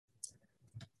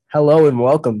Hello and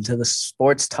welcome to the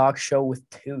Sports Talk Show with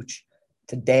Tucc.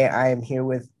 Today I am here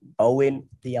with Owen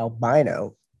the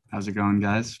Albino. How's it going,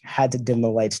 guys? Had to dim the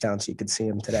lights down so you could see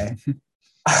him today.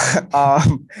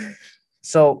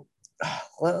 So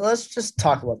let's just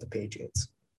talk about the Patriots.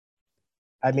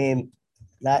 I mean,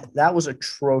 that was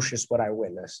atrocious what I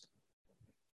witnessed.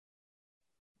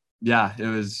 Yeah, it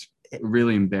was a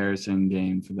really embarrassing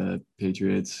game for the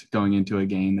Patriots going into a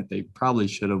game that they probably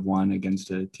should have won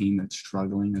against a team that's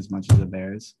struggling as much as the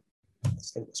Bears.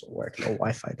 This thing doesn't work. No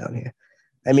Wi-Fi down here.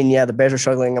 I mean, yeah, the Bears are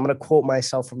struggling. I'm going to quote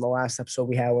myself from the last episode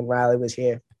we had when Riley was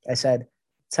here. I said,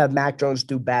 let's have Mac Jones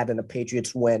do bad and the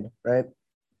Patriots win, right?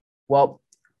 Well,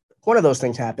 one of those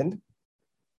things happened.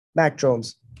 Mac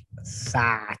Jones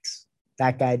sucks.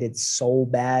 That guy did so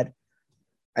bad.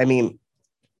 I mean,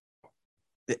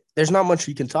 there's not much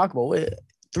you can talk about.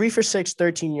 3 for 6,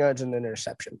 13 yards and an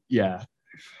interception. Yeah.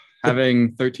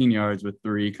 Having 13 yards with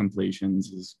 3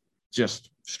 completions is just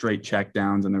straight check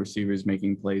downs and the receivers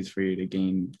making plays for you to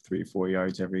gain 3 or 4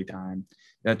 yards every time.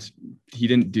 He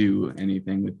didn't do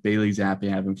anything with Bailey Zappi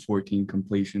having 14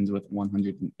 completions with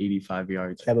 185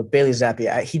 yards. Yeah, but Bailey Zappi,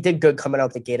 he did good coming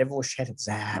out the gate. Everyone was chanting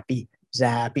Zappi.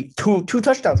 Two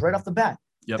touchdowns right off the bat.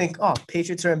 Yep. Think,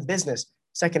 Patriots are in business.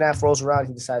 Second half rolls around,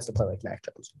 he decides to play like Mac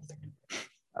Jones.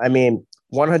 I mean,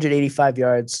 185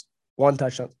 yards, 1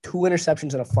 touchdown, 2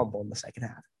 interceptions, and a fumble in the second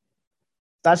half.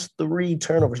 That's 3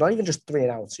 turnovers, not even just 3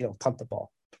 and outs, punt the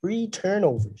ball. 3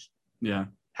 turnovers. Yeah.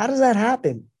 How does that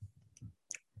happen?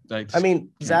 Zappi,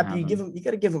 you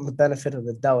got to give him the benefit of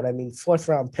the doubt. I mean, 4th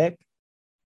round pick.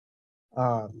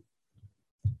 You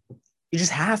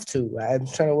just have to. I'm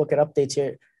trying to look at updates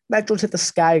here. Mac Jones hit the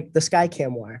sky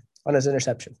cam wire on his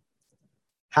interception.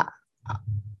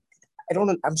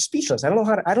 I'm speechless. I don't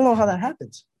know how that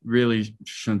happens. Really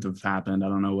shouldn't have happened. I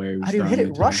don't know where he was. How do you hit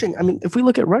it rushing? I mean, if we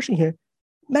look at rushing here,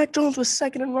 Mac Jones was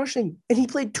second in rushing, and he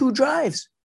played 2 drives.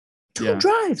 2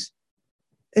 drives.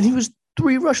 And he was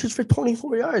 3 rushes for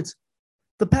 24 yards.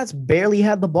 The Pats barely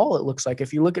had the ball, it looks like.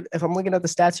 If I'm looking at the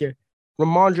stats here,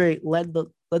 Ramondre led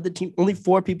the team. Only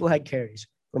 4 people had carries.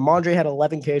 Ramondre had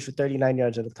 11 carries for 39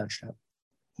 yards and a touchdown.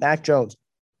 Mac Jones,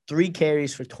 3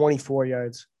 carries for 24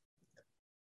 yards.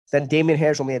 Then Damian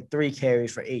Harris only had 3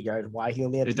 carries for 8 yards. Why he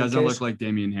only had 3 carries? It doesn't look like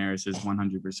Damian Harris is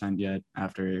 100% yet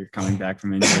after coming back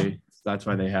from injury. That's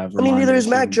why they have. Neither is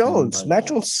Mac Jones. Mac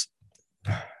Jones.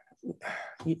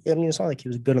 It's not like he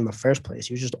was good in the first place.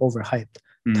 He was just overhyped.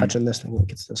 Touching this thing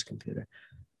like it's this computer.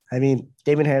 I mean,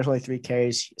 Damian Harris only 3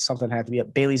 carries. Something had to be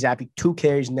up. Bailey Zappi, 2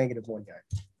 carries, -1 yard.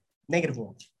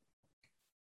 -1.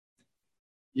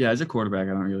 Yeah, as a quarterback,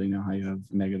 I don't really know how you have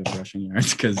negative rushing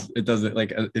yards because it doesn't,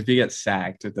 like, if you get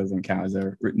sacked, it doesn't count as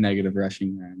a negative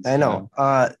rushing yards. I know.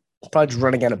 Probably just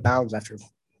running out of bounds after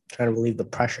trying to relieve the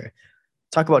pressure.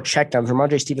 Talk about checkdowns.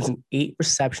 Ramondre Stevenson, 8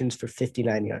 receptions for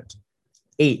 59 yards.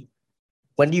 8.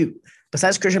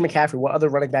 Besides Christian McCaffrey, what other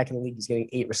running back in the league is getting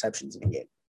 8 receptions in a game?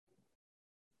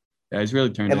 Yeah, he's really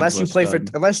turned unless you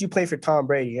play for Tom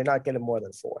Brady, you're not getting more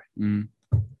than 4.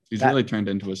 He's really turned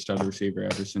into a stud receiver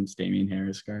ever since Damian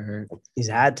Harris got hurt. He's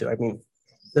had to. I mean,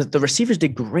 the receivers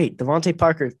did great. Devontae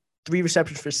Parker, 3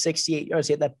 receptions for 68 yards.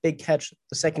 He had that big catch,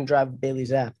 the second drive of Bailey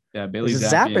Zapp. Yeah, Bailey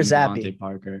Zapp or Zappi? Devontae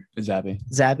Parker. Zappi.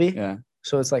 Zappi? Yeah.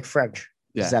 So it's like French.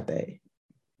 Yeah. Zappe.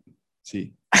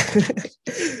 See.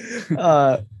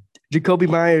 Jacoby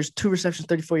Myers, 2 receptions,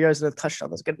 34 yards, and a touchdown.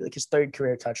 That's going to be like his 3rd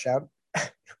career touchdown.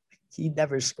 He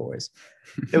never scores.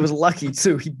 It was lucky,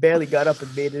 too. He barely got up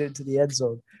and made it into the end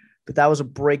zone. But that was a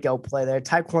breakout play there.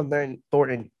 Tyquan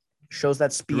Thornton shows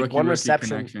that speed. One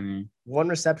reception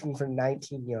for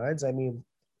 19 yards. I mean,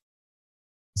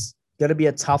 it's going to be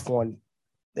a tough one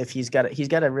if he's got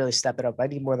to really step it up. I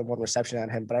need more than 1 reception on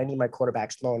him, but I need my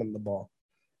quarterbacks throwing him the ball.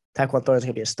 Tyquan Thornton's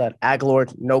going to be a stud. Aguilar,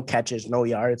 no catches, no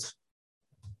yards.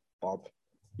 Bump.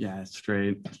 Yeah,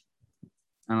 straight.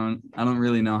 I don't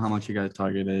really know how much he got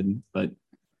targeted, but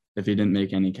if he didn't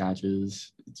make any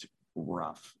catches, it's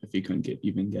rough if he couldn't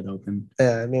even get open.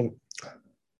 Yeah, I mean,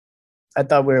 I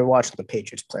thought we were watching the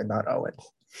Patriots play, not Owen.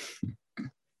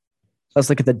 Let's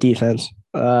look at the defense.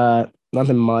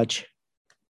 Nothing much.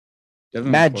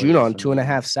 Matt Judon,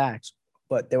 2.5 sacks,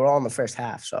 but they were all in the first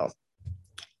half, so it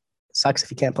sucks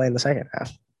if you can't play in the second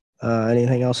half.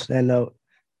 Anything else to note?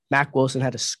 Mac Wilson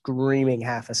had a screaming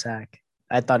half a sack.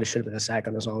 I thought it should have been a sack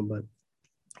on his own, but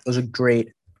it was a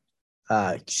great.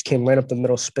 Just came right up the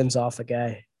middle, spins off a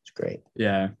guy. It's great.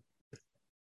 Yeah.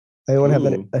 I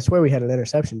swear we had an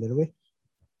interception, didn't we?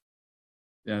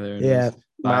 Yeah, there it is.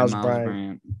 Miles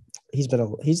Bryant.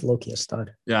 He's low-key a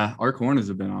stud. Yeah, our corners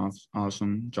have been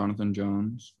awesome. Jonathan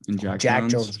Jones and Jack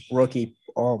Jones, rookie.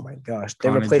 Oh my gosh,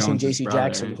 they're replacing J.C.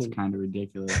 Jackson. It's kind of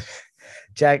ridiculous.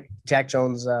 Jack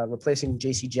Jones replacing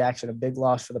J.C. Jackson, a big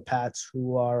loss for the Pats,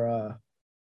 who are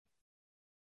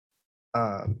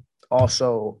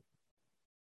also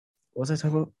what was I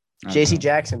talking about? J.C.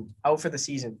 Jackson out for the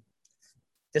season,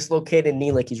 dislocated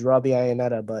knee like he's Robbie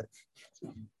Ionetta, but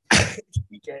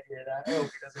he can't hear that. I hope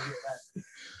he doesn't hear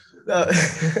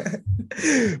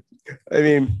that. No. I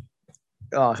mean,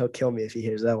 he'll kill me if he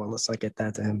hears that one. Let's not get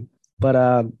that to him. But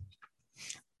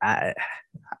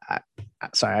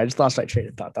sorry, I just lost my train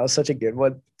of thought. That was such a good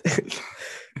one.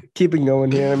 Keeping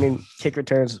going here. I mean, kick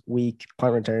returns weak,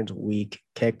 punt returns weak,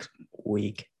 kick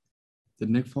weak. Did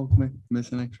Nick Folk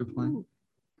miss an extra point?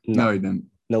 No, he didn't.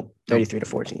 Nope.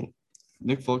 33-14.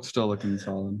 Nick Folk's still looking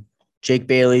solid. Jake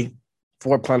Bailey,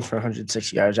 4 punts for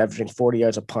 160 yards, averaging 40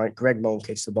 yards a punt. Greg Moan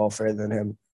kicks the ball further than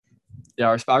him.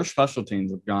 Yeah, our special teams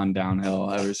have gone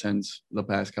downhill ever since the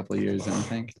past couple of years, I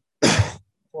think.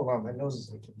 Hold on, my nose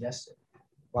is like congested.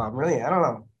 Wow, I don't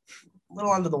know. A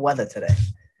little under the weather today.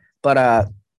 But,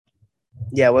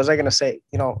 yeah, what was I going to say?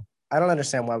 You know, I don't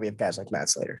understand why we have guys like Matt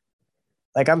Slater.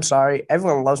 Like, I'm sorry.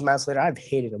 Everyone loves Matt Slater. I've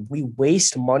hated him. We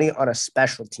waste money on a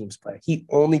special teams player. He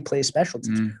only plays special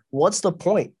teams. What's the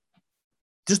point?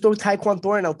 Just throw Tyquan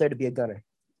Thornton out there to be a gunner.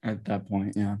 At that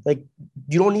point, yeah. Like,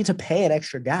 you don't need to pay an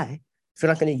extra guy if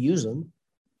you're not going to use him.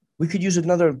 We could use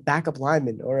another backup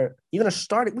lineman or even a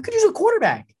starting. We could use a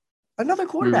quarterback. Another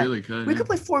quarterback. We really could. We could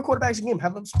play 4 quarterbacks a game,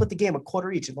 have them split the game a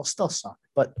quarter each, and they'll still suck.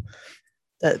 But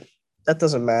that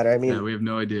doesn't matter. I mean, yeah, we have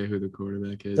no idea who the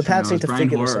quarterback is. The Pats need to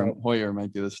figure this out. Hoyer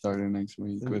might be the starter next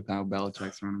week with how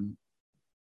Belichick's running.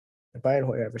 If Brian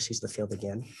Hoyer ever sees the field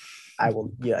again, I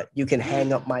will. Yeah, you can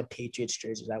hang up my Patriots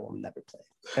jerseys. I will never play.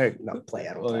 Or not play.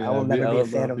 I don't play. I will never be a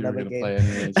fan of another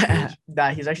game. Nah,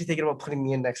 he's actually thinking about putting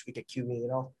me in next week at QB. You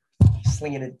know,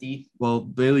 slinging it deep. Well,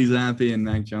 Bailey Zappi and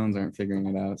Mac Jones aren't figuring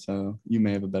it out, so you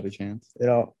may have a better chance. You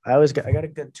know, I got a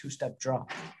good 2-step drop.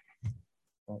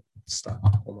 Oh, stop.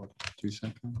 Hold on.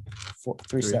 2-step.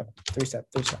 3-step.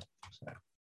 3-step.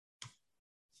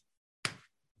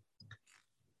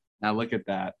 Now look at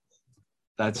that.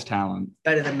 That's talent.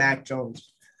 Better than Mac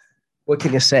Jones. What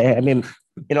can you say? I mean,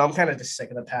 you know, I'm kind of just sick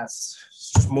of the Pats.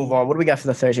 Let's just move on. What do we got for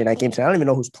the Thursday night game tonight? I don't even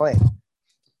know who's playing.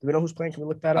 Do we know who's playing? Can we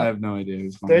look that up? I have no idea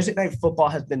who's playing. Thursday night football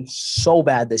has been so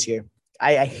bad this year.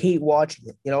 I hate watching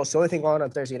it. You know, it's the only thing on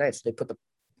Thursday nights. They put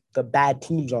the bad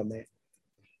teams on there.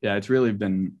 Yeah, it's really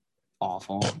been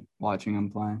awful watching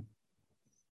them play.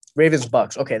 Ravens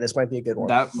Bucks. Okay, this might be a good one.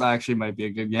 That actually might be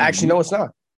a good game. Actually, no, it's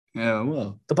not. Yeah,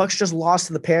 well. The Bucks just lost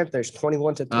to the Panthers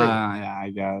 21-3. Yeah, I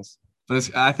guess. But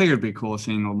I think it'd be cool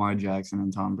seeing Lamar Jackson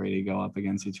and Tom Brady go up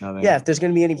against each other. Yeah, if there's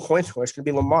going to be any points for it, it's going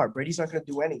to be Lamar. Brady's not going to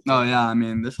do anything. Oh, yeah. I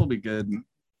mean, this will be good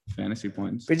fantasy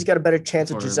points. Brady's got a better chance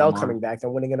of Giselle coming back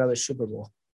than winning another Super Bowl.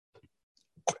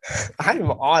 I'm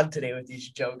on today with these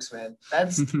jokes, man.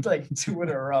 That's like 2 in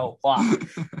a row. Wow.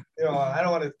 You know, I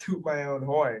don't want to toot my own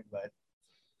horn, but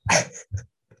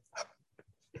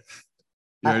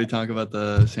you already talk about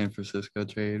the San Francisco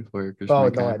trade for Christian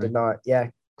McCaffrey? No, I did not. Yeah,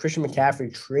 Christian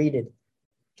McCaffrey traded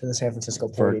to the San Francisco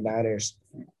 49ers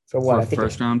for what? I think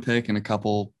first-round pick and a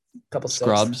couple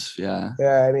scrubs. Yeah.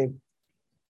 Yeah, I mean,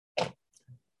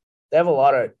 they have a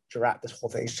lot of draft. This whole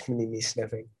thing is just going to be me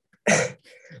sniffing.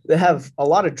 They have a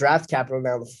lot of draft capital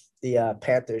now, the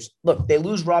Panthers. Look, they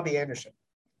lose Robbie Anderson.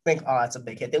 Think, that's a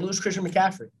big hit. They lose Christian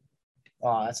McCaffrey.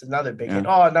 Oh, that's another big hit.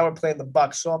 Oh, now we're playing the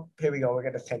Bucs. So here we go. We're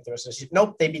going to tank the rest of this.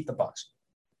 Nope, they beat the Bucs.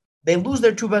 They lose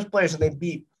their 2 best players, and they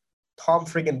beat Tom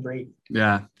friggin' Brady.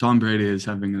 Yeah, Tom Brady is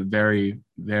having a very,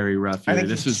 very rough year.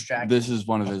 This is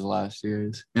one of his last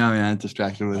years. Yeah, I mean,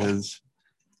 distracted with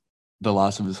the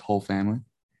loss of his whole family.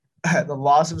 The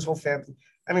loss of his whole family.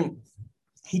 I mean,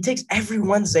 he takes every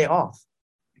Wednesday off.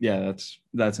 Yeah,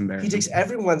 that's embarrassing. He takes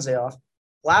every Wednesday off.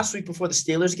 Last week before the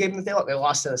Steelers game that they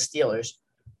lost to the Steelers.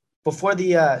 Before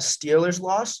the Steelers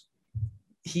loss,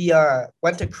 he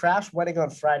went to Kraft's wedding on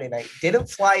Friday night. Didn't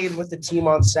fly in with the team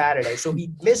on Saturday, so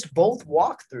he missed both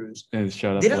walkthroughs. And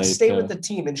showed up didn't late stay with the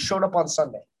team and showed up on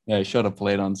Sunday. Yeah, he showed up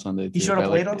late on Sunday. He showed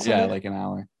up late on Sunday? Yeah, like an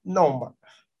hour. No,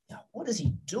 what is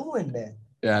he doing, man?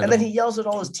 Yeah, and then he yells at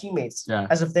all his teammates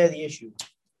as if they're the issue.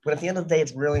 But at the end of the day,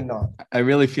 it's really not. I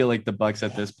really feel like the Bucs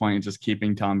at this point are just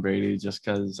keeping Tom Brady just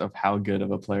because of how good of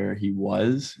a player he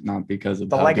was, not because of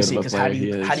the how legacy. Because how do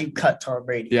you cut Tom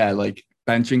Brady? Yeah, like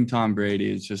benching Tom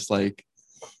Brady is just like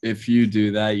if you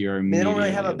do that, you're immediately. They don't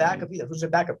really have a backup either. Who's their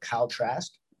backup? Kyle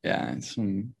Trask. Yeah,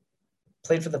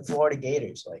 played for the Florida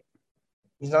Gators. Like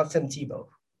he's not Tim Tebow.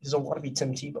 He doesn't want to be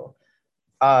Tim Tebow.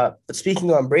 But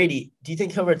speaking on Brady, do you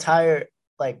think he'll retire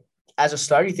like as a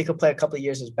starter? Do you think he'll play a couple of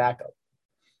years as backup?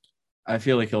 I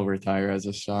feel like he'll retire as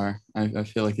a star. I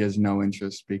feel like he has no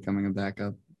interest becoming a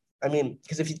backup. I mean,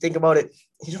 because if you think about it,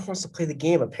 he just wants to play the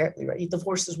game, apparently, right? He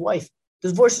divorced his wife.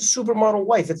 Divorced his supermodel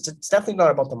wife. It's definitely not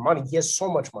about the money. He has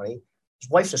so much money. His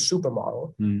wife's a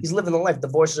supermodel. He's living the life.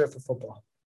 Divorces her for football.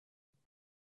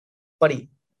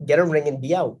 Buddy, get a ring and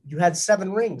be out. You had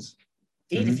 7 rings.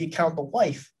 8 if you count the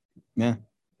wife. Yeah.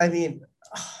 I mean,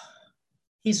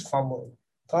 he's fumbling.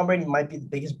 Tom Brady might be the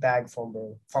biggest bag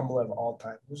fumbler of all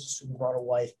time. Who's a supermodel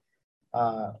wife?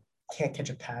 Can't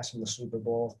catch a pass in the Super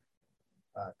Bowl.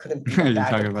 Couldn't be a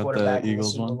backup quarterback in the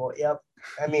Super Bowl. Yep.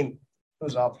 I mean, it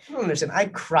was awful. I don't understand. I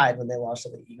cried when they lost to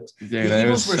the Eagles. Yeah, the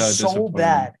Eagles were so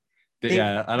bad. They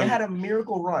had a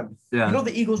miracle run. Yeah. You know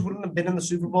the Eagles wouldn't have been in the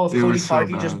Super Bowl if Cody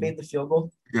Parkey just made the field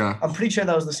goal? Yeah. I'm pretty sure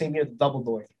that was the same year the double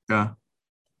doink. Yeah.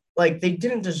 Like, they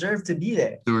didn't deserve to be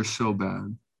there. They were so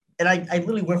bad. And I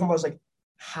literally went home. I was like,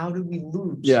 how did we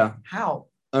lose? Yeah. How?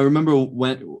 I remember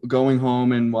going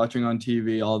home and watching on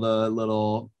TV all the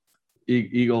little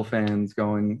Eagle fans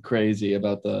going crazy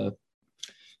about the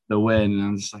win. And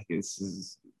I'm just like, this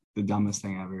is the dumbest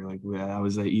thing ever. Like, that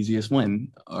was the easiest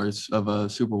win of a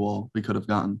Super Bowl we could have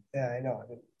gotten. Yeah, I know. I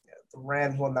mean, the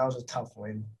Rams one, that was a tough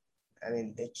win. I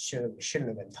mean, it shouldn't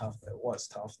have been tough, but it was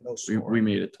tough. No score. We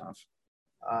made it tough.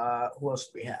 Who else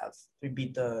do we have? We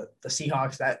beat the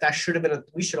Seahawks. That should have been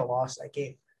we should have lost that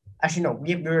game. Actually, no,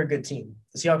 we were a good team.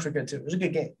 The Seahawks were good too. It was a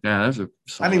good game. Yeah, that was a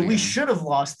solid we game. should have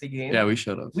lost the game. Yeah, we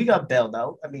should have. We got bailed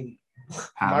out. I mean,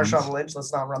 Marshawn Lynch,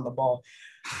 let's not run the ball.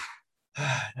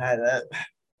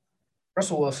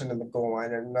 Russell Wilson and the goal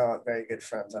line are not very good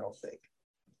friends, I don't think.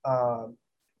 What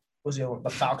was the other one? The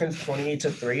Falcons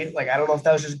 28-3. Like, I don't know if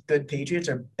that was just good Patriots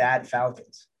or bad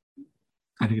Falcons.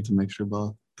 I think it's a mixture of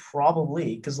both.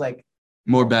 Probably, because like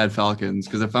more bad Falcons.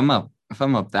 Because if I'm up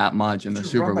that much in the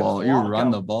Super Bowl, you run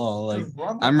the ball. Like,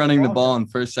 I'm running the ball on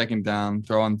first, second down,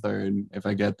 throw on third. If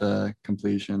I get the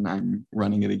completion, I'm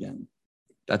running it again.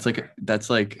 That's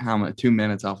like how much? 2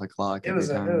 minutes off the clock.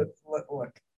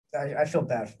 Look. I feel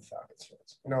bad for the Falcons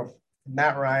fans. You know,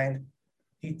 Matt Ryan,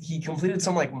 he completed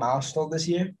some like milestone this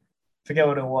year. Forget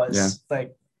what it was,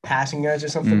 like passing yards or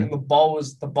something. And the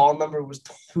ball number was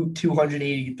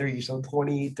 283, so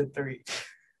 28-3.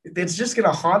 It's just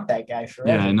gonna haunt that guy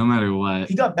forever. Yeah, no matter what.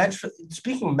 He got benched.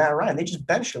 Speaking of Matt Ryan, they just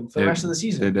benched him for the rest of the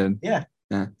season. They did.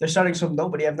 Yeah. They're starting some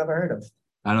nobody I've never heard of.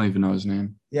 I don't even know his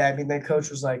name. Yeah, I mean, their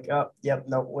coach was like, "Oh, yep,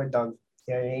 no, we're done.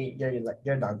 Yeah,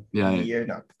 you're done. Yeah, you're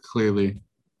done." Clearly.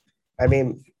 I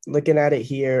mean, looking at it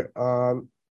here, all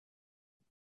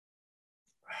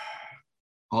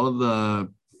of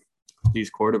these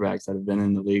quarterbacks that have been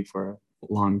in the league for a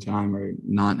long time are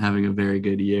not having a very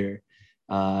good year.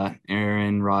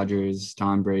 Aaron Rodgers,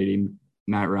 Tom Brady,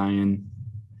 Matt Ryan.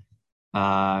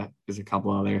 There's a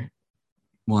couple other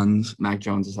ones. Mac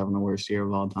Jones is having the worst year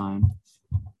of all time.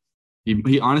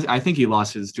 He honestly, I think he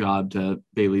lost his job to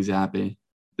Bailey Zappi.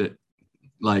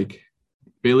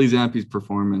 Bailey Zappi's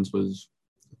performance was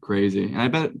crazy. And I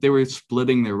bet they were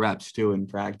splitting their reps too in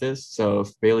practice. So if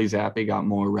Bailey Zappi got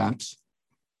more reps,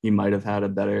 he might have had a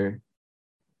better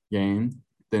game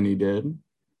than he did.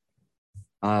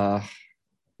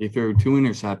 He threw 2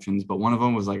 interceptions, but one of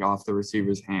them was like off the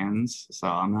receiver's hands. So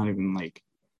I'm not even like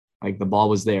the ball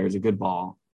was there. It's a good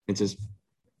ball. It's just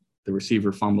the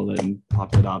receiver fumbled it and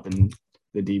popped it up and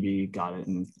the DB got it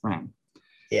and ran.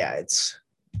 Yeah, it's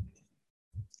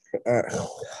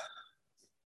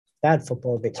bad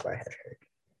football makes my head hurt.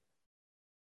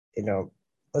 You know,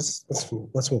 let's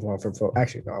move on from football.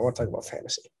 Actually, no, I want to talk about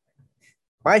fantasy.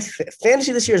 My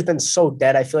fantasy this year has been so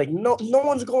dead. I feel like no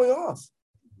one's going off.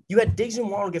 You had Diggs and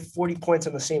Waddle get 40 points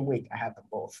in the same week. I had them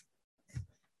both.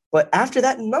 But after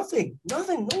that, nothing. No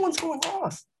one's going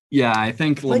off. Yeah, I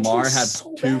think Lamar had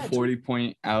so 2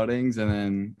 40-point outings, and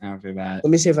then after that, let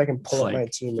me see if I can pull up my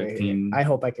team right here. I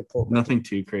hope I can pull up nothing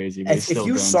too crazy. But if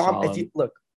you saw,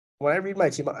 look, when I read my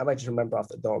team, I might just remember off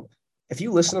the dome. If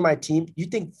you listen to my team, you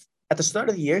think at the start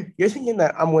of the year, you're thinking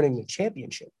that I'm winning the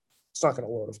championship. It's not going to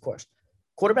work, of course.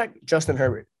 Quarterback Justin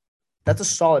Herbert. That's a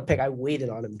solid pick. I waited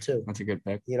on him too. That's a good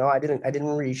pick. You know, I didn't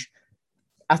reach.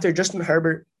 After Justin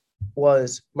Herbert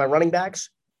was my running backs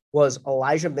was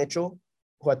Elijah Mitchell,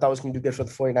 who I thought was going to do good for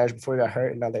the 49ers before he got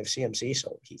hurt, and now they have CMC,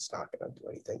 so he's not going to do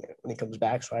anything when he comes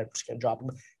back, so I'm just going to drop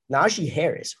him. Najee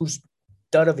Harris, who's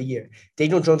dud of the year.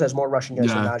 Daniel Jones has more rushing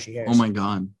yards than Najee Harris. Oh, my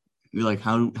God. Like,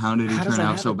 how did he turn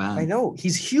out so bad? I know.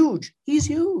 He's huge.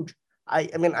 I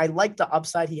mean, I like the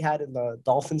upside he had in the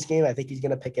Dolphins game. I think he's going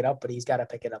to pick it up, but he's got to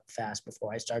pick it up fast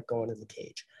before I start going in the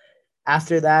cage.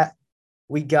 After that,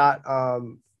 we got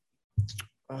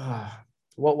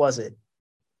what was it?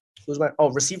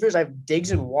 Receivers. I have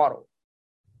Diggs and Waddle.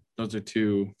 Those are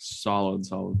 2 solid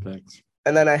picks.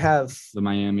 And then I have the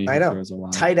Miami. I know Throws a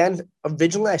lot. tight end.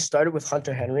 Originally, I started with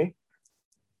Hunter Henry.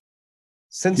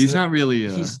 Since He's not really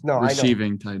receiving I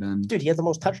know. tight end. Dude, he had the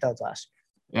most touchdowns last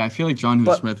year. Yeah, I feel like John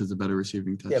Smith is a better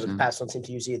receiving touchdown. Yeah, but the Pats don't seem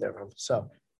to use either of them. So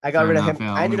I got rid of him.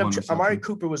 Yeah, I ended up Amari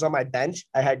Cooper was on my bench.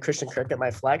 I had Christian Kirk at my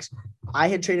flex. I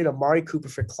had traded Amari Cooper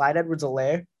for Clyde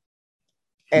Edwards-Helaire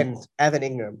and Evan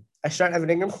Ingram. I started Evan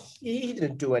Ingram. He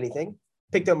didn't do anything.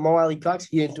 Picked up Mo Ali Cox.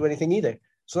 He didn't do anything either.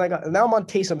 So now I'm on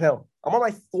Taysom Hill. I'm on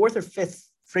my 4th or 5th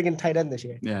friggin' tight end this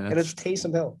year. Yeah, and it's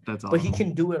Taysom Hill. That's awesome. But he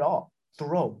can do it all.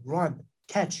 Throw, run,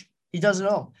 catch. He does it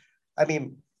all. I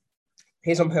mean,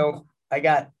 Taysom Hill, I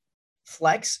got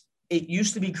flex. It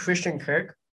used to be Christian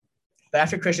Kirk. But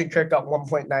after Christian Kirk got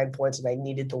 1.9 points and I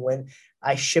needed to win,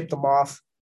 I shipped him off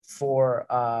for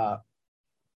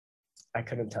I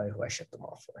couldn't tell you who I shipped him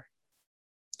off for.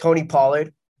 Tony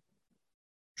Pollard.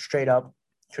 Straight up.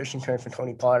 Christian Kirk for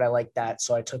Tony Pollard. I like that.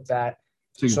 So I took that.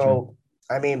 So,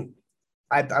 I mean,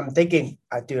 I'm thinking,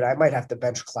 dude, I might have to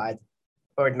bench Clyde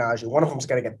or Najee. One of them's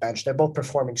going to get benched. They're both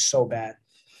performing so bad.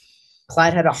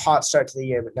 Clyde had a hot start to the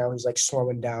year, but now he's like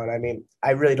slowing down. I mean,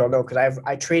 I really don't know because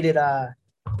I traded I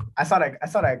thought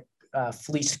I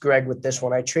fleeced Greg with this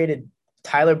one. I traded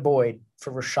Tyler Boyd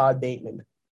for Rashad Bateman.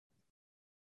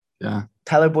 Yeah.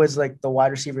 Tyler Boyd's like the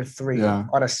wide receiver 3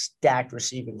 on a stacked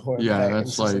receiving core. Yeah,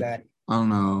 that's like, I don't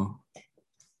know.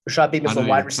 Rashad Bateman's the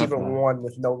wide receiver 1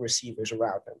 with no receivers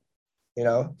around him. You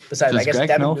know? Besides, I guess Greg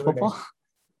Devin know Duvernay. Football?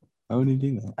 How would he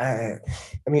do that?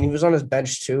 I mean, he was on his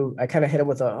bench too. I kind of hit him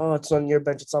with it's on your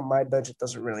bench, it's on my bench. It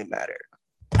doesn't really matter.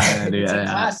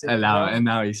 Classic, and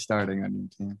now he's starting on your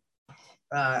team.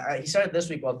 He started this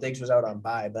week while Diggs was out on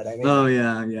bye, but I mean. Oh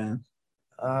yeah.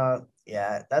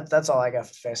 Yeah. That's all I got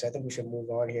for fantasy. I think we should move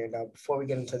on here now. Before we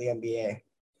get into the NBA, I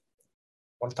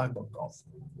want to talk about golf.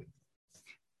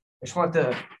 I just want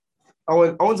to.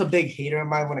 Owen's a big hater of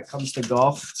mine when it comes to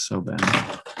golf. So bad.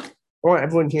 I want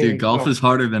everyone here. Dude, golf is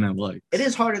harder than it looks. It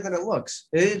is harder than it looks.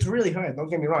 It's really hard. Don't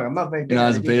get me wrong. I'm not very good.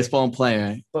 As a baseball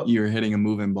player, you're hitting a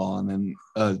moving ball, and then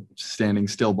a standing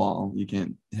still ball you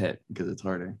can't hit because it's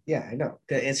harder. Yeah, I know.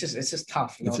 It's just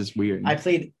tough. It's just weird. I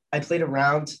played a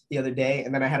round the other day,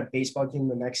 and then I had a baseball game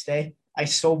the next day. I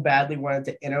so badly wanted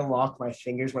to interlock my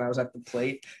fingers when I was at the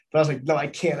plate, but I was like, no, I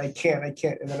can't. And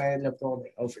then I ended up going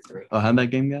like 0-for-3. Oh, how'd that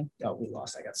game go? Oh, we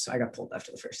lost. I got pulled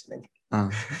after the first inning. Oh.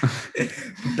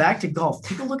 Back to golf.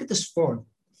 Take a look at this form.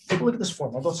 I'll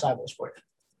go sideways for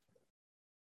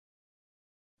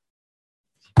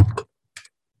you.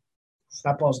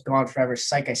 That ball's gone forever.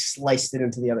 Psych, I sliced it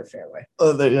into the other fairway.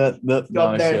 Oh, shit.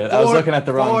 I was looking at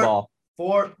the wrong ball.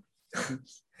 4.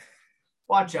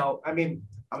 Watch out. I mean,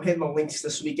 I'm hitting the links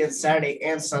this weekend, Saturday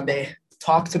and Sunday.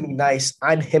 Talk to me nice.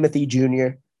 I'm Himothy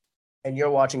Jr., and you're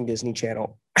watching Disney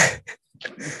Channel.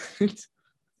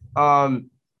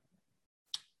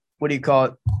 What do you call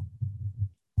it?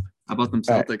 How about them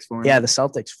Celtics 4? Yeah, the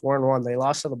Celtics 4-1. They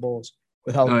lost to the Bulls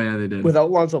without. Oh yeah, they did. Without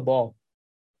Lonzo Ball.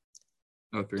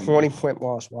 20-point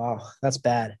loss. Wow, that's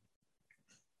bad.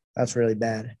 That's really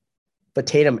bad. But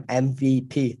Tatum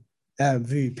MVP.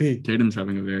 Tatum's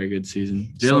having a very good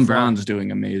season. Jaylen Brown's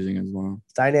doing amazing as well.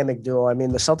 Dynamic duo. I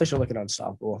mean, the Celtics are looking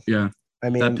unstoppable. Yeah. I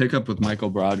mean, that pickup with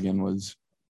Michael Brogdon was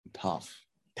tough.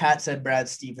 Pat said Brad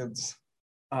Stevens,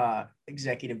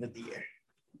 executive of the year.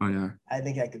 Oh, yeah. I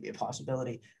think that could be a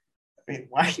possibility. I mean,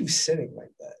 why are you sitting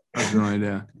like that? I have no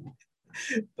idea.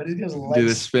 But he just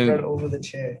legs spread over the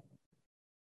chair.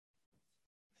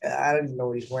 I don't even know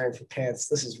what he's wearing for pants.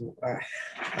 This is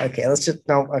okay. Let's just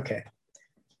okay.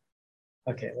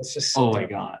 Okay, let's just. Oh my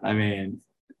God! I mean,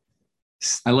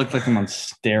 I look like I'm on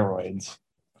steroids.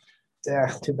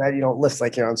 Yeah, too bad you don't lift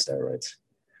like you're on steroids.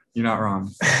 You're not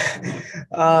wrong.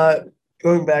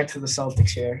 Going back to the Celtics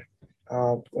here.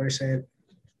 What are you saying?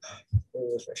 Where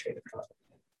was my train of thought?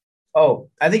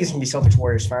 Oh, I think it's gonna be Celtics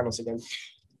Warriors finals again.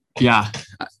 Yeah,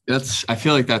 I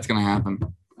feel like that's gonna happen.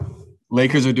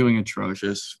 Lakers are doing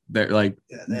atrocious. They're like.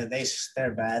 Yeah,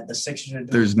 they're bad. The Sixers are doing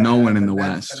There's bad. no one in the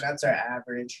West. The Nets are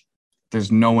average. There's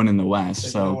no one in the West,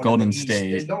 There's so no Golden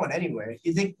State. There's no one anywhere.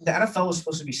 You think the NFL was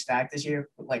supposed to be stacked this year,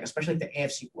 like especially the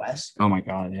AFC West? Oh my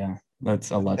God, yeah, that's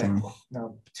a letdown.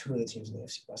 No, 2 of the teams in the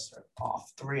AFC West are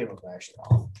off. 3 of them are actually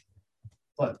off.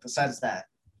 But besides that,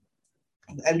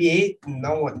 the NBA,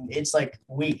 no one. It's like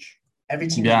weak. Every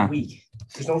team is weak.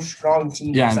 There's no strong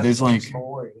team. Yeah, there's like.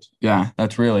 Warriors. Yeah,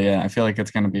 that's really it. I feel like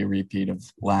it's going to be a repeat of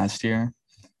last year,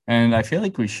 and I feel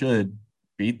like we should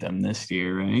beat them this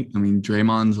year, right? I mean,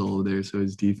 Draymond's older, so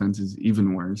his defense is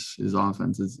even worse. His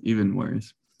offense is even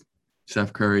worse.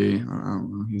 Steph Curry, I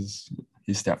don't know. He's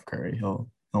Steph Curry. He'll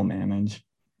manage.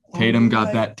 Tatum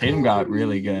got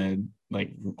really good,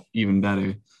 like even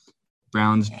better.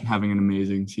 Browns having an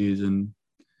amazing season.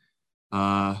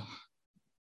 Grant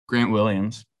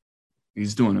Williams,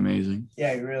 he's doing amazing.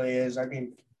 Yeah, he really is. I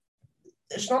mean,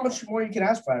 there's not much more you can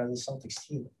ask for out of the Celtics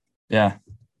team. Yeah.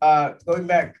 Going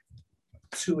back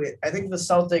to it, I think the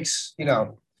Celtics,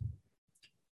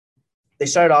 they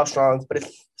started off strong, but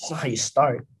it's not how you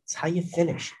start. It's how you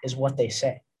finish, is what they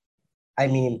say. I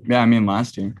mean,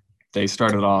 last year they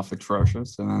started off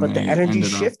atrocious, and then but the energy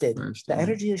shifted. The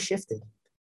energy has shifted,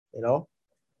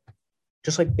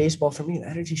 just like baseball for me. The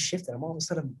energy shifted. I'm all of a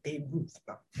sudden Babe Ruth.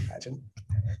 No, imagine,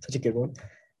 such a good one.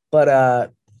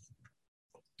 But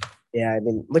yeah, I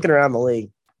mean, looking around the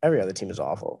league, every other team is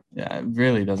awful. Yeah, it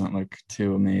really doesn't look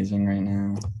too amazing right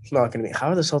now. It's not going to be. How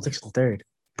are the Celtics in third?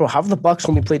 Bro, how have the Bucks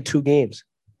only played 2 games?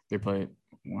 They played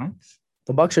what?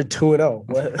 The Bucks are 2-0.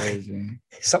 That's crazy.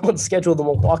 Someone scheduled the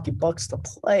Milwaukee Bucks to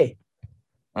play.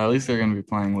 At least they're going to be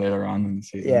playing later on in the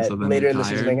season. Yeah, so later in the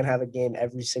season, they're going to have a game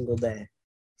every single day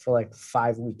for like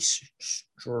 5 weeks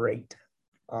straight.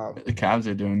 The Cavs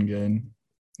are doing good.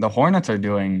 The Hornets are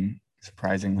doing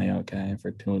surprisingly okay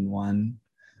for 2-1.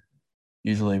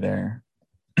 Usually they're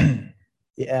 1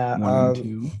 and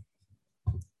 2.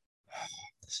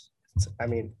 I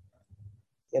mean,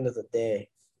 at the end of the day,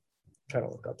 I'm trying to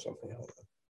look up something.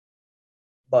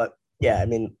 But yeah, I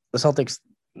mean, the Celtics,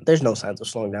 there's no signs of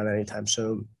slowing down anytime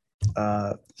soon.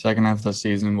 Second half of the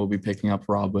season, we'll be picking up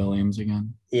Rob Williams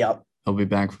again. Yep. He'll be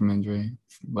back from injury,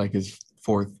 like his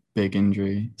 4th big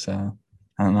injury. So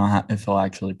I don't know if he'll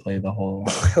actually play the whole.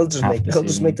 he'll just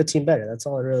make the team better. That's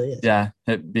all it really is. Yeah,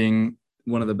 it being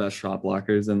one of the best shot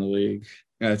blockers in the league.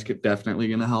 Yeah, it's definitely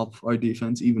going to help our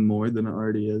defense even more than it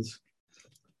already is.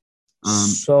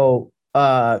 So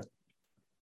I'm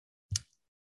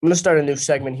going to start a new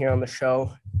segment here on the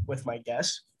show with my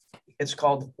guest. It's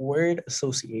called Word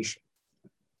Association.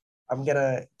 I'm going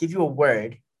to give you a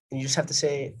word, and you just have to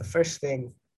say the first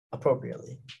thing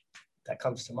appropriately that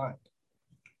comes to mind.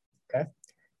 Okay?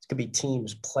 It could be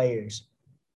teams, players,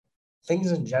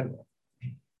 things in general.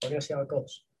 We're going to see how it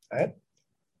goes. All right?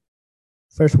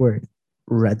 First word,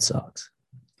 Red Sox.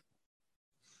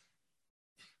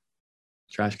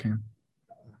 Trash can.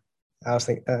 I was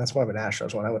thinking that's more of an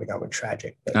Astros one. I would have gone with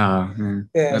tragic. Yeah,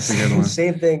 that's a good one.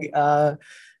 Same thing. Let's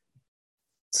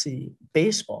see,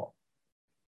 baseball.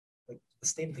 Like the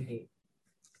state of the game.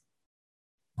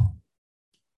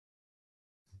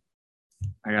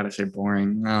 I gotta say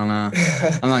boring. I don't know.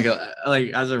 I'm not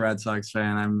gonna as a Red Sox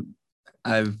fan.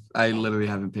 I literally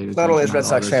haven't paid attention. Not only as Red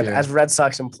Sox fan, year. as Red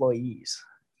Sox employees.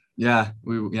 Yeah,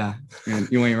 you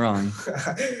ain't wrong.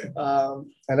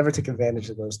 I never took advantage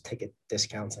of those ticket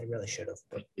discounts. I really should have,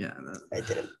 but I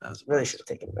didn't. Really should have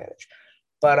taken advantage.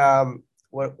 But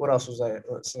what else was I?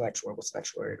 What's the next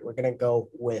word? We're gonna go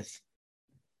with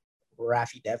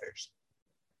Raffy Devers.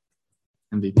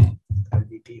 MVP.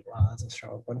 Wow, that's a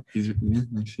strong one.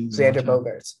 Xander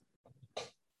Bogaerts.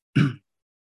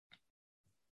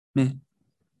 Meh.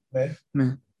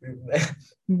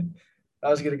 I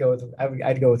was gonna go with.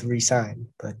 I'd go with resign,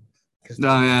 but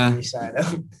resign.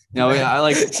 I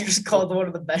like it. You just called one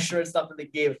of the best shortstop in the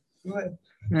game.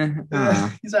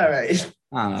 He's all right.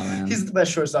 I don't know, man. He's the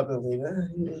best shortstop in the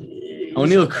league.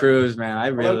 O'Neal Cruz, man. I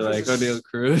really like O'Neal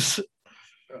Cruz.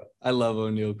 I love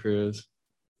O'Neal Cruz.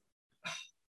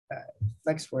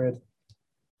 Next word,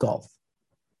 golf.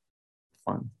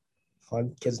 Fun.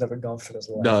 Kids never golfed in his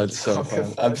life. No, it's so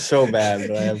fun. I'm so bad,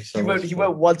 but I have so much He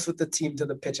went once with the team to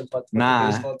the pitch and putt for the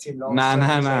baseball team. Nah.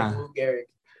 Like, Lou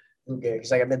Gehrig.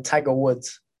 He's like, I'm in Tiger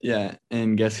Woods. Yeah,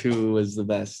 and guess who was the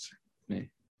best? Me.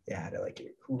 Yeah, I like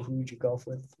it. Who would you golf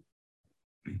with?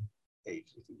 Me. Yeah, he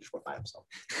just went by himself.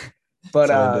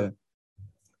 But all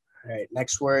right,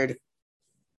 next word.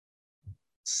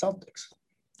 Celtics.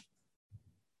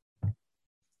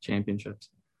 Championships.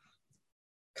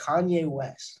 Kanye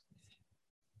West.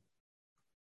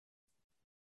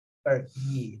 Or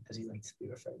he, as he likes to be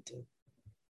referred to.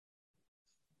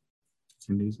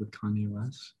 Some news with Kanye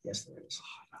West? Yes, there is.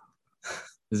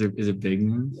 Is it big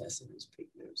news? Yes, it is big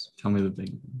news. Tell me the big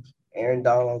news. Aaron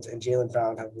Donald and Jaylen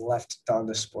Brown have left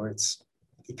Donda Sports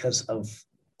because of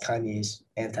Kanye's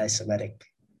anti-Semitic.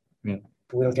 Yeah.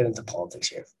 But we don't get into politics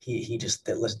here. They just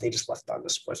left Donda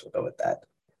Sports. We'll go with that.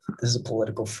 This is a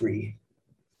political-free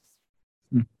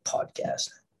podcast.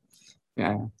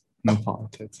 Yeah, no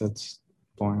politics. That's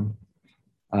boring.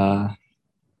 I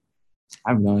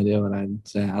have no idea what I'd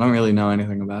say. I don't really know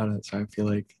anything about it, so I feel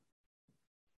like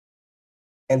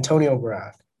Antonio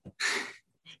Brown.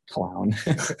 Clown.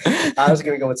 I was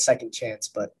gonna go with second chance,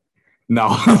 but no.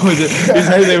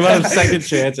 They want second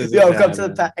chances. Yo, come to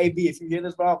the Pats. AB, if you hear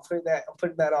this, bro, I'm putting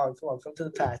that on. Come on, come to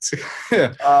the Pats.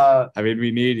 I mean,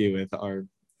 we need you with our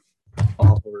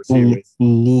Awful receivers.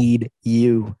 Need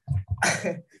you.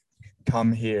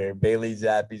 Come here. Bailey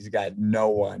Zappi's got no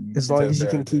one. As long as you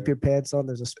can keep your pants on,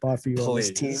 there's a spot for you on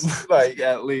this team. Like,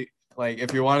 at least, like,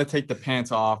 if you want to take the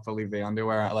pants off but leave the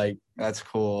underwear, like, that's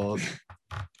cool.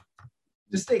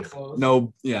 Just stay close.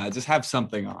 No, yeah, just have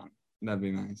something on. That'd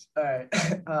be nice. All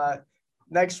right.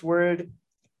 Next word,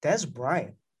 Des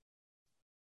Bryant.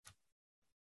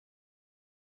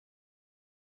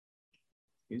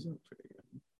 He's pretty good.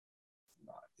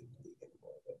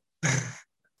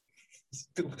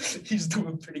 He's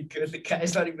doing pretty good. The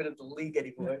guy's not even in the league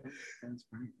anymore. That's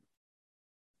right.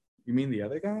 You mean the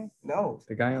other guy? No.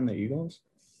 The guy on the Eagles?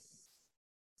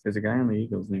 There's a guy on the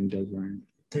Eagles named Des Bryant.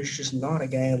 There's just not a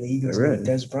guy on the Eagles There named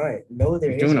Des Bryant. No,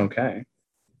 there He's isn't. doing okay.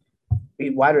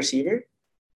 Wide receiver?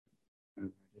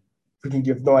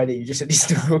 You have no idea. You just said he's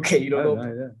doing okay. You don't know.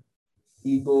 Yeah.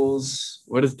 Eagles.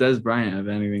 What does Des Bryant have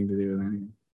anything to do with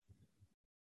anything?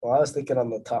 Well, I was thinking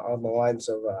on the lines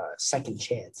of second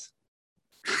chance.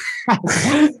 I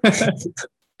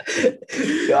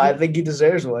think he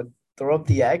deserves one. Throw up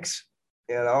the X,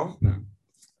 you know. No.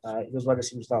 Eagles wide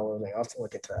receivers not winning. I'll have to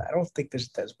look into that. I don't think there's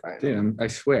Des Bryant. Dude, I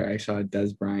swear I saw a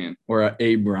Des Bryant or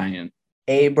a Bryant.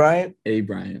 A Bryant. A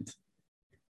Bryant.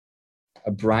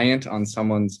 A Bryant on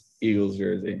someone's Eagles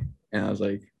jersey, and I was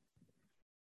like,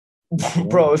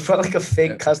 bro, it's probably like a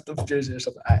fake custom jersey or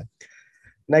something. All right.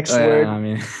 Next word. I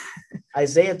mean,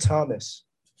 Isaiah Thomas.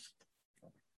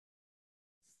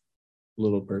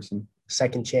 little person.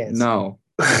 Second chance. No.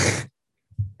 I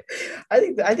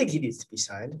think he needs to be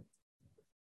signed.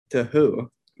 To who?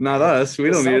 Not us.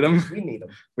 We don't need him. We need him.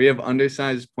 We have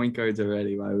undersized point guards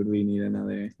already. Why would we need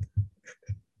another?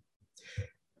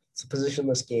 It's a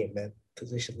positionless game, man.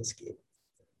 Positionless game.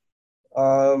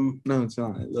 No, it's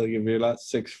not. Like, if you're not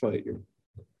 6 foot,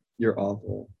 you're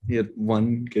awful. He had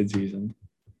one good season.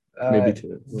 Maybe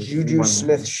two. Juju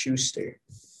Smith-Schuster.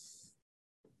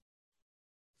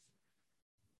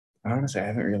 Honestly, I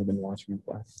haven't really been watching him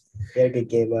play. He had a good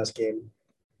game last game.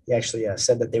 He actually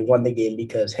said that they won the game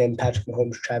because him, Patrick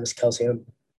Mahomes, Travis Kelce, and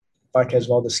Marquez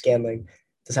Valdes-Scantling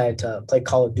decided to play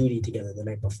Call of Duty together the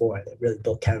night before. They really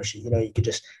built chemistry. You know, you could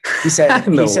just – he said,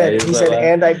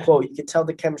 and I quote, you could tell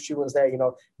the chemistry was there, you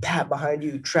know, Pat behind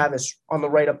you, Travis on the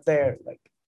right up there. Like,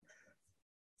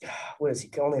 what is he?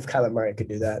 Only if Kyler Murray could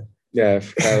do that. Yeah,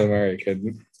 if Kyler Murray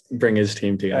could bring his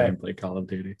team together and play Call of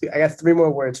Duty. I got 3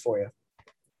 more words for you.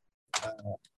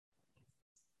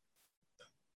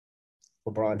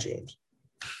 LeBron James.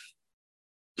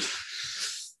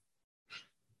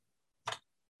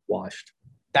 Washed.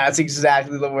 That's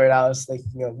exactly the word I was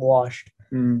thinking of. Washed.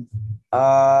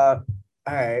 All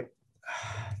right.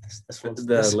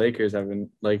 The Lakers haven't,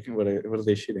 like, what are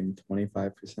they shooting?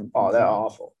 25%? Oh, they're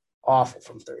awful. Awful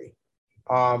from 3.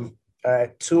 All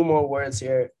right, 2 more words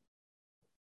here.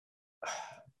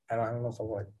 I don't know if I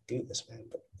want to do this, man,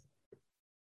 but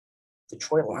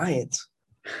Detroit Lions.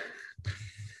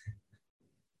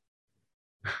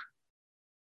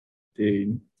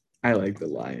 Dude, I like the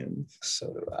Lions. So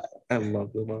do I. I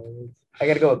love the Lions. I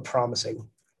got to go with promising.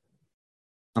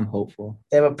 I'm hopeful.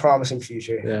 They have a promising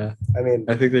future. Yeah. I mean,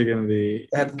 I think they're going to be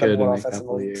good in a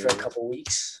couple of years. For a couple of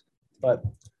weeks. But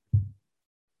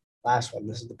last one.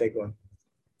 This is the big one.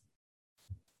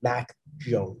 Mac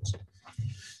Jones.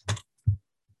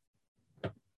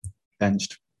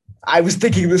 Benched. I was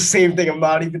thinking the same thing. I'm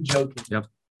not even joking. Yep.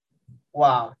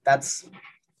 Wow,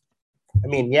 I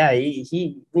mean, yeah,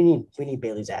 we need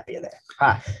Bailey Zappi in there.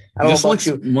 I don't know about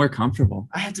you. More comfortable.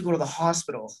 I had to go to the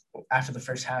hospital after the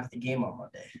first half of the game on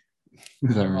Monday.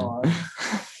 Is that right?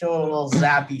 Feeling a little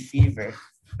Zappi fever.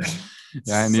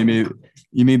 Yeah, and you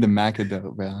need the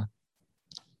Macadote, bro.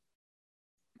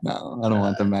 No, I don't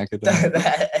want the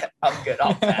Macadote. I'm good.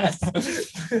 I'll pass.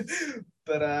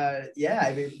 But yeah,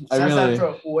 I mean, that's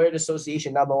not for word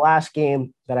association. Now, the last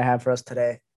game that I have for us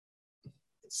today,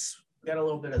 we got a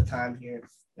little bit of time here.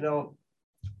 You know,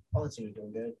 all the teams are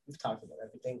doing good. We've talked about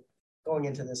everything. Going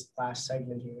into this last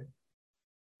segment here,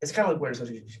 it's kind of like word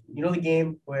association. You know the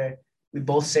game where we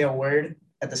both say a word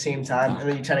at the same time and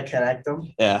then you try to connect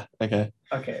them? Yeah. Okay.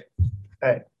 Okay.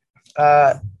 All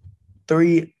right.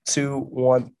 3, 2,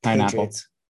 1. Pineapple. Patriots.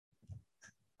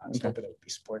 I was hoping it would be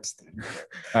sports.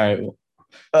 All right. Well,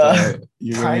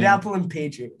 Pineapple and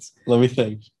Patriots. Let me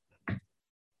think.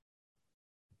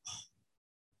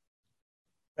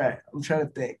 All right, I'm trying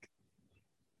to think.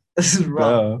 This is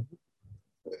wrong.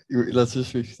 Let's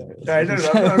just restart. No, I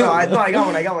got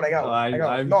one.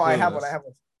 I have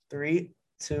one. 3,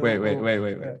 2. Wait.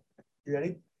 You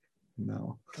ready?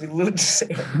 No. We literally just say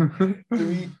it.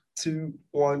 3, 2,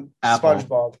 1. Apple.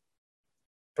 SpongeBob.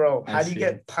 Bro, how do you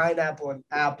get pineapple and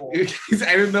apple?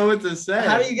 I don't know what to say.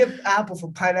 How do you get apple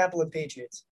from pineapple and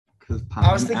Patriots? Because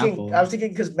I was thinking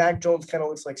because Mac Jones kind of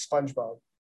looks like SpongeBob.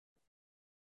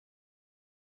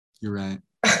 You're right.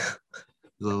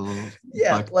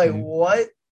 Yeah, like thing. What?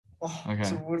 Oh, okay.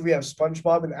 So what do we have?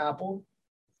 SpongeBob and apple.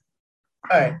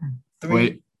 All right.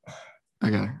 Wait.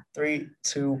 Okay. 3,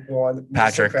 2, 1.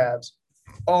 Patrick Mr. Krabs.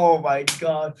 Oh my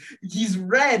God, he's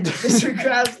red. Mr.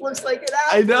 Krabs looks like an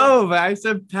apple. I know, but I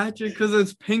said Patrick because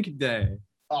it's Pink Day.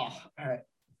 Oh, all right.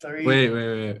 3.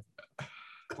 Wait.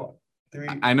 Come on. 3.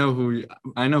 I know who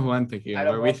I'm thinking of.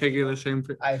 Are we thinking the same?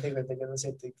 I think we're thinking the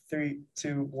same thing. 3,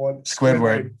 2, 1.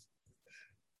 Squidward.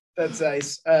 That's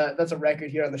nice. That's a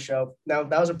record here on the show. Now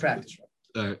that was a practice run.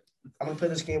 All right. I'm gonna play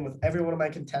this game with every one of my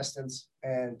contestants,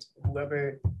 and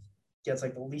whoever gets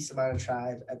like the least amount of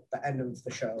tries at the end of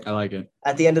the show. I like it.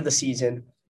 At the end of the season,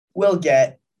 will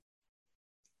get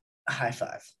a high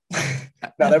five.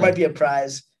 Now there might be a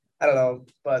prize. I don't know,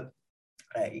 but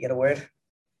all right, you get a word?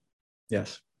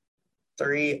 Yes.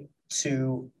 3,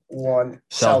 2, 1.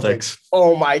 Celtics.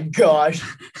 Oh my gosh.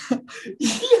 Did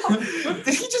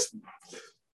he just?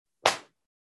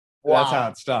 Wow. That's how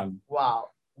it's done. Wow.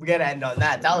 We gotta end on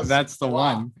that. That's the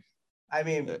one. I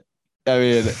mean,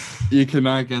 you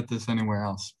cannot get this anywhere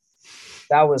else.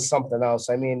 That was something else.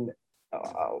 I mean,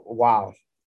 wow.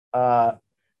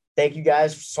 Thank you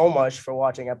guys so much for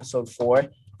watching episode 4.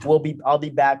 I'll be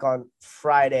back on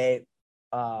Friday,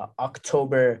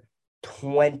 October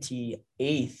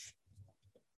 28th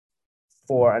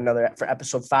for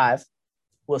episode 5.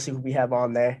 We'll see who we have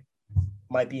on there.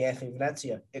 Might be Anthony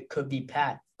Venezia. It could be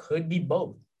Pat. Could be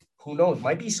both. Who knows?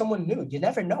 Might be someone new. You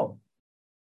never know.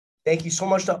 Thank you so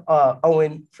much to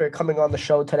Owen for coming on the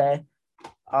show today.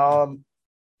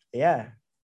 Yeah.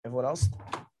 Everyone else,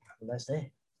 have a nice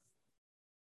day.